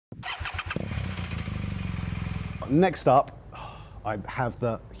next up, I have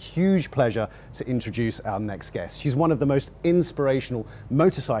the huge pleasure to introduce our next guest. She's one of the most inspirational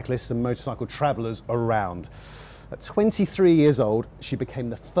motorcyclists and motorcycle travelers around. At 23 years old, she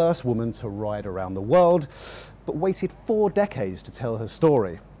became the first woman to ride around the world, but waited 4 decades to tell her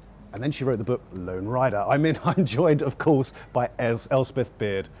story. And then she wrote the book Lone Rider. I'm joined, of course, by Elspeth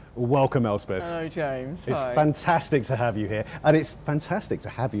Beard. Welcome, Elspeth. Hello, James. It's Hi. fantastic to have you here, and it's fantastic to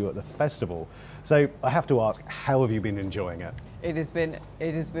have you at the festival. So I have to ask, how have you been enjoying it? It has been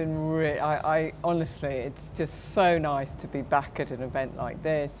really, I honestly, it's just so nice to be back at an event like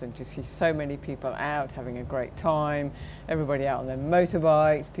this and to see so many people out having a great time, everybody out on their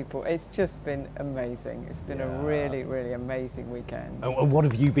motorbikes, people, it's just been amazing. It's been a really, really amazing weekend. And what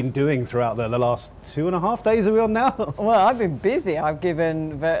have you been doing throughout the last 2.5 days are we on now? Well, I've been busy. I've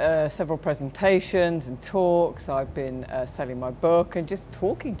given several presentations and talks. I've been selling my book and just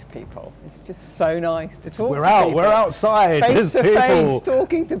talking to people. It's just so nice to talk to people. We're outside. Face to people. face,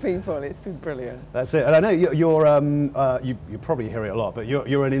 talking to people. It's been brilliant. That's it. And I know you probably hear it a lot, but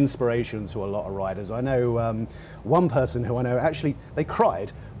you're an inspiration to a lot of riders. I know one person who I know actually they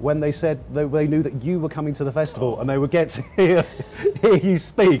cried when they said they knew that you were coming to the festival and they would get to hear you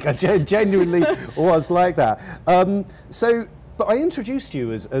speak. I genuinely was like that. But I introduced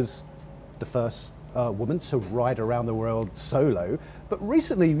you as the first woman to ride around the world solo, but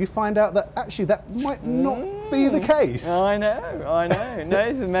recently you find out that actually that might not be the case. I know. No,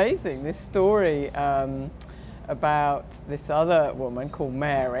 it's amazing. This story about this other woman called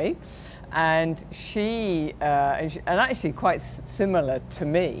Mary, and she and actually quite similar to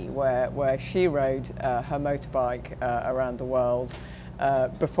me, where she rode her motorbike around the world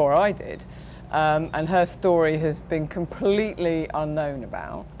before I did. And her story has been completely unknown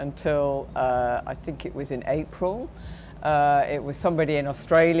about until I think it was in April. It was somebody in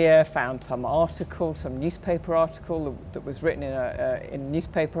Australia found some article, some newspaper article that was written in a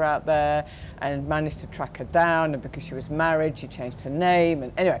newspaper out there, and managed to track her down. And because she was married, she changed her name.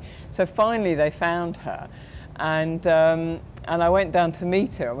 And anyway, so finally they found her, and I went down to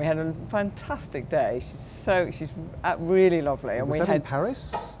meet her, and we had a fantastic day. She's really lovely. And was that in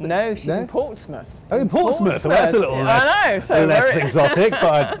Paris? No, she's in Portsmouth. Oh, in Portsmouth. Well, that's a little less exotic,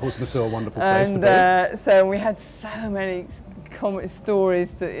 but Portsmouth's still a wonderful place to be. So we had so many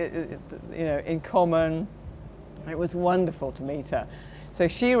stories in common. It was wonderful to meet her. So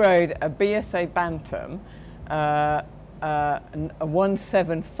she rode a BSA Bantam, a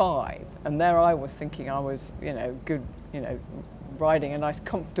 175, and there I was thinking I was, good, riding a nice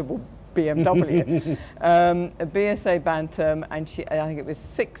comfortable BMW, a BSA Bantam, and I think it was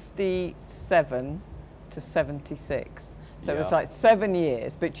 67 to 76. So it was like 7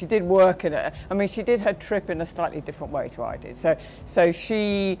 years, but she did work in it. I mean, she did her trip in a slightly different way to I did. So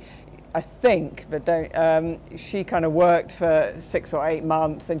she, I think, but she kind of worked for 6 or 8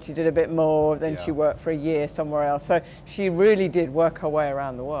 months, and she did a bit more, then she worked for a year somewhere else. So she really did work her way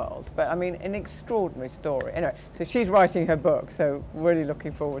around the world. But I mean, an extraordinary story. Anyway, so she's writing her book, so really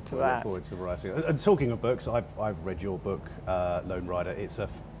looking forward to that. Looking forward to writing. And talking of books, I've read your book, Lone Rider. It's a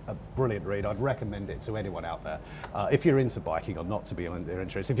brilliant read. I'd recommend it to anyone out there. If you're into biking, or not to be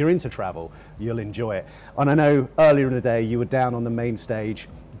interested, if you're into travel, you'll enjoy it. And I know earlier in the day you were down on the main stage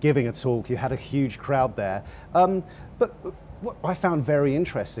giving a talk. You had a huge crowd there. But what I found very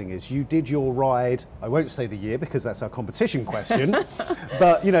interesting is you did your ride, I won't say the year because that's our competition question,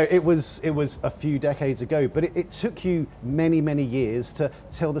 but it was a few decades ago, but it took you many, many years to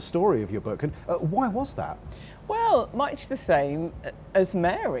tell the story of your book. And why was that? Well, much the same as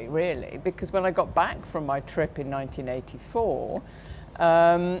Mary, really, because when I got back from my trip in 1984,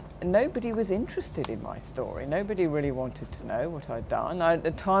 nobody was interested in my story. Nobody really wanted to know what I'd done. At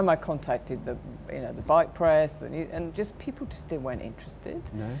the time, I contacted the bike press, and just people just weren't interested.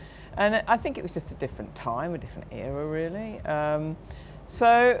 No. And I think it was just a different time, a different era, really. But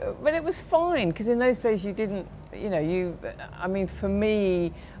it was fine, because in those days you didn't, I mean, for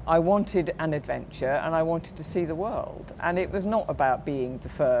me, I wanted an adventure and I wanted to see the world. And it was not about being the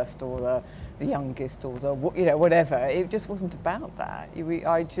first or the youngest or the, whatever. It just wasn't about that.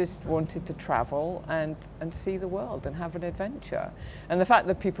 I just wanted to travel and see the world and have an adventure. And the fact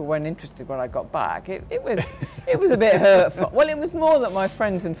that people weren't interested when I got back, it was a bit hurtful. Well, it was more that my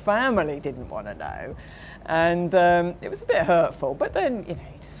friends and family didn't want to know. And it was a bit hurtful, but then,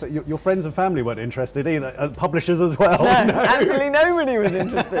 So your friends and family weren't interested either, publishers as well? No, absolutely nobody was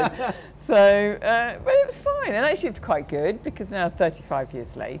interested. So, but it was fine, and actually it's quite good, because now 35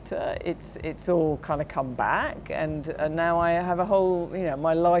 years later, it's all kind of come back, and now I have a whole,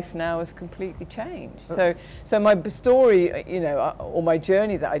 my life now has completely changed. So my story, or my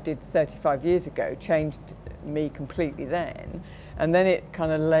journey that I did 35 years ago changed me completely then, and then it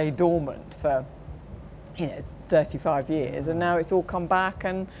kind of lay dormant for, 35 years, and now it's all come back,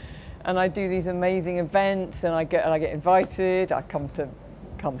 and I do these amazing events, and I get invited. I come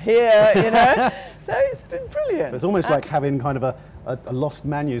here, So it's been brilliant. So it's almost like having kind of a lost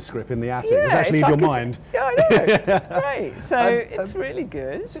manuscript in the attic. Yeah, it's actually in like your mind. Yeah, I know. It's great. So it's really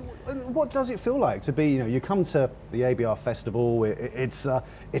good. So what does it feel like to be, you come to the ABR festival, it's a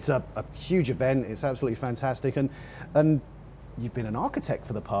huge event, it's absolutely fantastic, and you've been an architect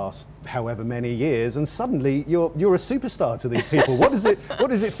for the past however many years, and suddenly you're a superstar to these people. What does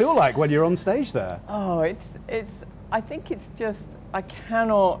it feel like when you're on stage there? Oh, I think it's just, I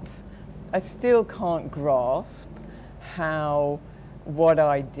still can't grasp how what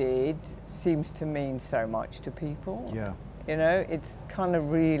I did seems to mean so much to people. Yeah. It's kind of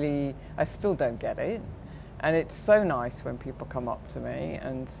really, I still don't get it. And it's so nice when people come up to me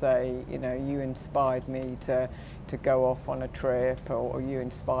and say, you inspired me to go off on a trip, or you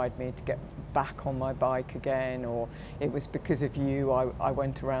inspired me to get back on my bike again, or it was because of you I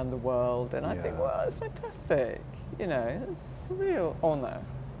went around the world. And I think, well, it's fantastic. It's a real honour.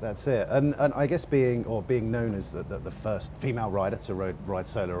 That's it, and I guess being known as the first female rider to ride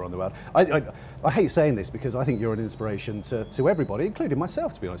solo around the world. I hate saying this because I think you're an inspiration to everybody, including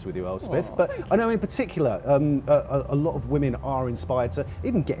myself, to be honest with you, Elspeth. But I know in particular, a lot of women are inspired to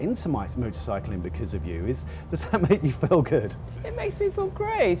even get into motorcycling because of you. Does that make you feel good? It makes me feel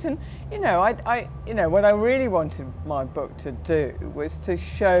great, and what I really wanted my book to do was to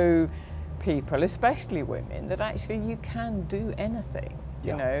show people, especially women, that actually you can do anything.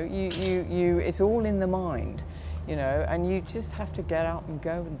 Yeah. It's all in the mind, and you just have to get out and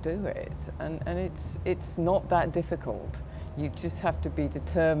go and do it, and it's not that difficult. You just have to be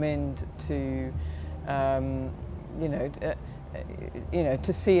determined to, to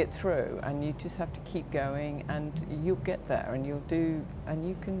see it through, and you just have to keep going, and you'll get there, and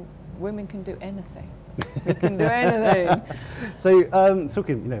women can do anything. We can do anything. So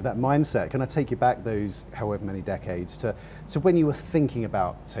talking, that mindset, can I take you back those however many decades to when you were thinking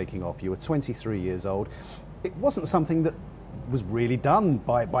about taking off? You were 23 years old. It wasn't something that was really done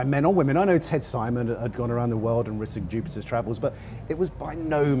by men or women. I know Ted Simon had gone around the world and risked Jupiter's travels, but it was by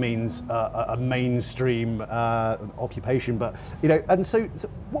no means a mainstream occupation. But and so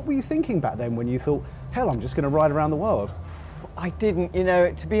what were you thinking back then when you thought, hell, I'm just going to ride around the world? I didn't,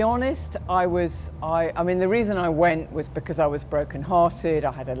 to be honest, I mean, the reason I went was because I was broken-hearted.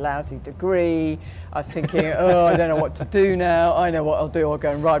 I had a lousy degree. I was thinking, I don't know what to do now. I know what I'll do. I'll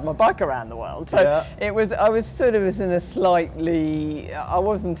go and ride my bike around the world. So I was sort of in I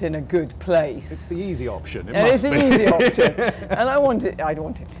wasn't in a good place. It's the easy option. It's the easy option. And I wanted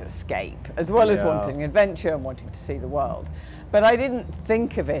to escape, as well as wanting adventure and wanting to see the world. But I didn't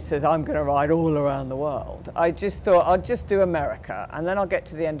think of it as I'm going to ride all around the world. I just thought I'll just do America, and then I'll get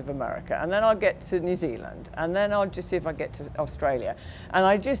to the end of America, and then I'll get to New Zealand, and then I'll just see if I get to Australia. And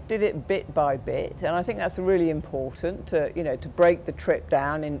I just did it bit by bit, and I think that's really important to break the trip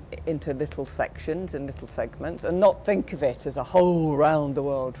down into little sections and little segments, and not think of it as a whole round the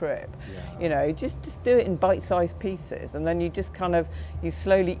world trip. Just do it in bite-sized pieces, and then you just you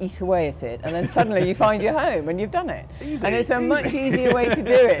slowly eat away at it, and then suddenly you find your home and you've done it. Easy. And it's a much easier way to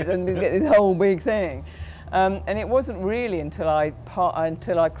do it than to get this whole big thing. And it wasn't really until I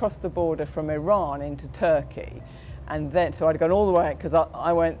crossed the border from Iran into Turkey, and then so I'd gone all the way, because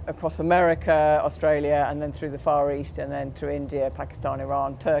I went across America, Australia, and then through the Far East, and then through India, Pakistan,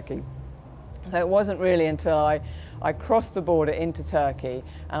 Iran, Turkey. So it wasn't really until I crossed the border into Turkey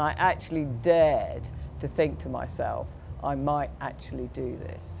and I actually dared to think to myself, I might actually do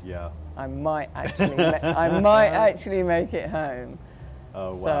this. Yeah. I might actually make it home.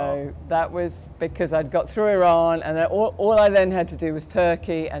 Oh, wow. So that was because I'd got through Iran, and then all I then had to do was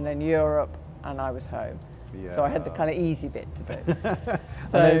Turkey and then Europe, and I was home. Yeah. So I had the kind of easy bit to do.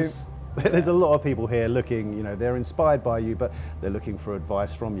 There's a lot of people here looking, they're inspired by you, but they're looking for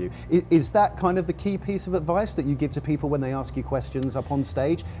advice from you. Is that kind of the key piece of advice that you give to people when they ask you questions up on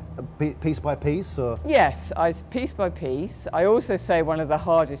stage, piece by piece? Or? Yes, piece by piece. I also say one of the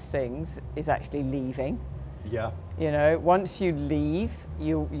hardest things is actually leaving. Yeah. Once you leave,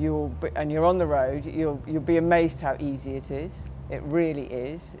 and you're on the road, you'll be amazed how easy it is. It really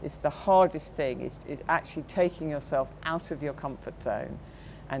is. It's the hardest thing is actually taking yourself out of your comfort zone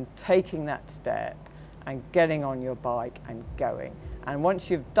and taking that step and getting on your bike and going. And once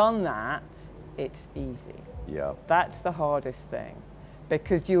you've done that, it's easy. Yeah. That's the hardest thing,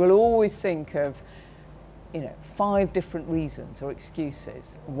 because you will always think of 5 different reasons or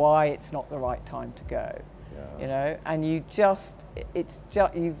excuses why it's not the right time to go. you know, and you've just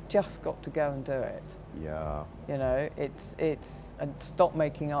got to go and do it. Yeah. You know, and stop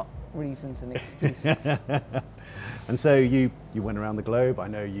making up reasons and excuses. And so you went around the globe. I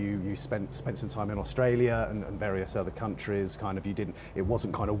know you spent some time in Australia and various other countries. Kind of, it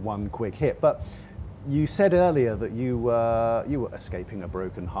wasn't kind of one quick hit, but you said earlier that you were escaping a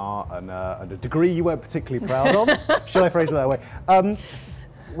broken heart and a degree you weren't particularly proud of. Shall I phrase it that way?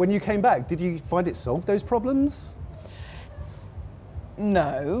 When you came back, did you find it solved those problems?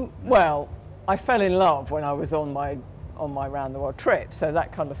 No. Well, I fell in love when I was on my round the world trip, so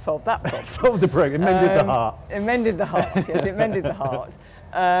that kind of solved that problem. Solved the broken, it mended the heart. It mended the heart, yes, it mended the heart.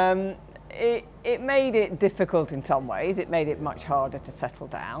 It made it difficult in some ways. It made it much harder to settle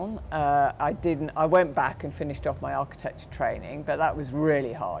down. I went back and finished off my architecture training, but that was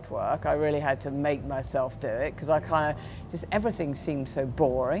really hard work. I really had to make myself do it because I kind of everything seemed so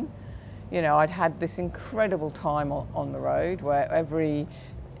boring. You know, I'd had this incredible time on the road where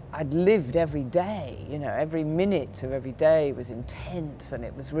I'd lived every day, you know, every minute of every day was intense, and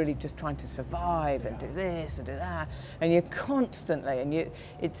it was really just trying to survive and do this and do that, and you're constantly, and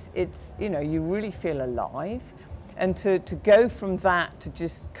it's you know, you really feel alive, and to go from that to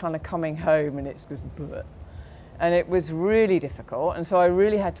just kind of coming home and it's just bleh. And it was really difficult, and so I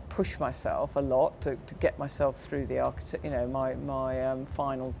really had to push myself a lot to get myself through the my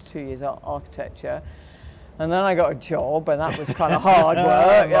final 2 years architecture. And then I got a job, and that was kind of hard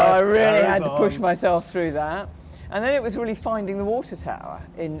work. I really had to push myself through that. And then it was really finding the water tower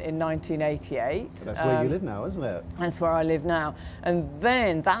in 1988. That's where you live now, isn't it? That's where I live now. And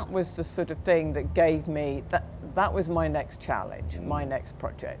then that was the sort of thing that gave me, that was my next challenge, my next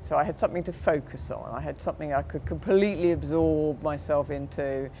project. So I had something to focus on. I had something I could completely absorb myself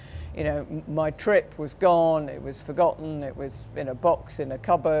into. You know, my trip was gone, it was forgotten, it was in a box in a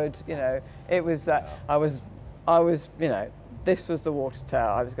cupboard, you know, it was that I was, you know, this was the water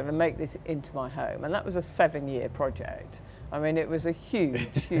tower. I was going to make this into my home, and that was a 7-year project. I mean, it was a huge,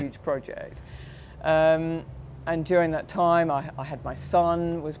 huge project. And during that time, I had my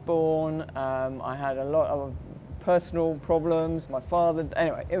son was born. I had a lot of personal problems. My father.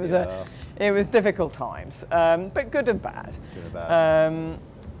 Anyway, it was difficult times, but good and bad. Good and bad.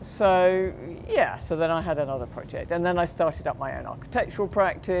 So yeah, so then I had another project, and then I started up my own architectural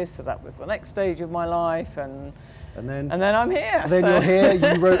practice. So that was the next stage of my life, and then I'm here. And then you're here.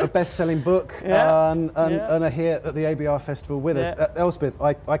 You wrote a best-selling book, and are here at the ABR Festival with us. Elspeth,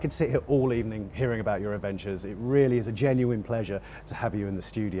 I could sit here all evening hearing about your adventures. It really is a genuine pleasure to have you in the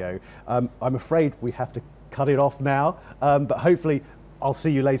studio. I'm afraid we have to cut it off now, but hopefully I'll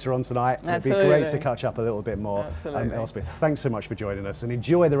see you later on tonight. Absolutely. It'd be great to catch up a little bit more. Absolutely. Elspeth, thanks so much for joining us, and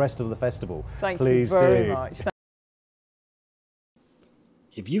enjoy the rest of the festival. Thank Please you very do. much.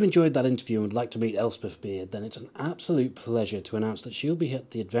 If you enjoyed that interview and would like to meet Elspeth Beard, then it's an absolute pleasure to announce that she'll be at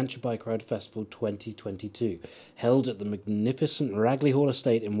the Adventure Bike Ride Festival 2022, held at the magnificent Ragley Hall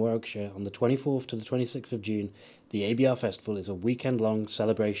Estate in Warwickshire on the 24th to the 26th of June. The ABR Festival is a weekend-long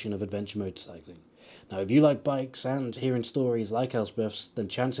celebration of adventure motorcycling. Now, if you like bikes and hearing stories like Elspeth's, then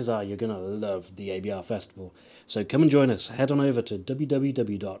chances are you're going to love the ABR Festival. So come and join us. Head on over to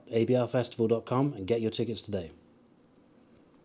www.abrfestival.com and get your tickets today.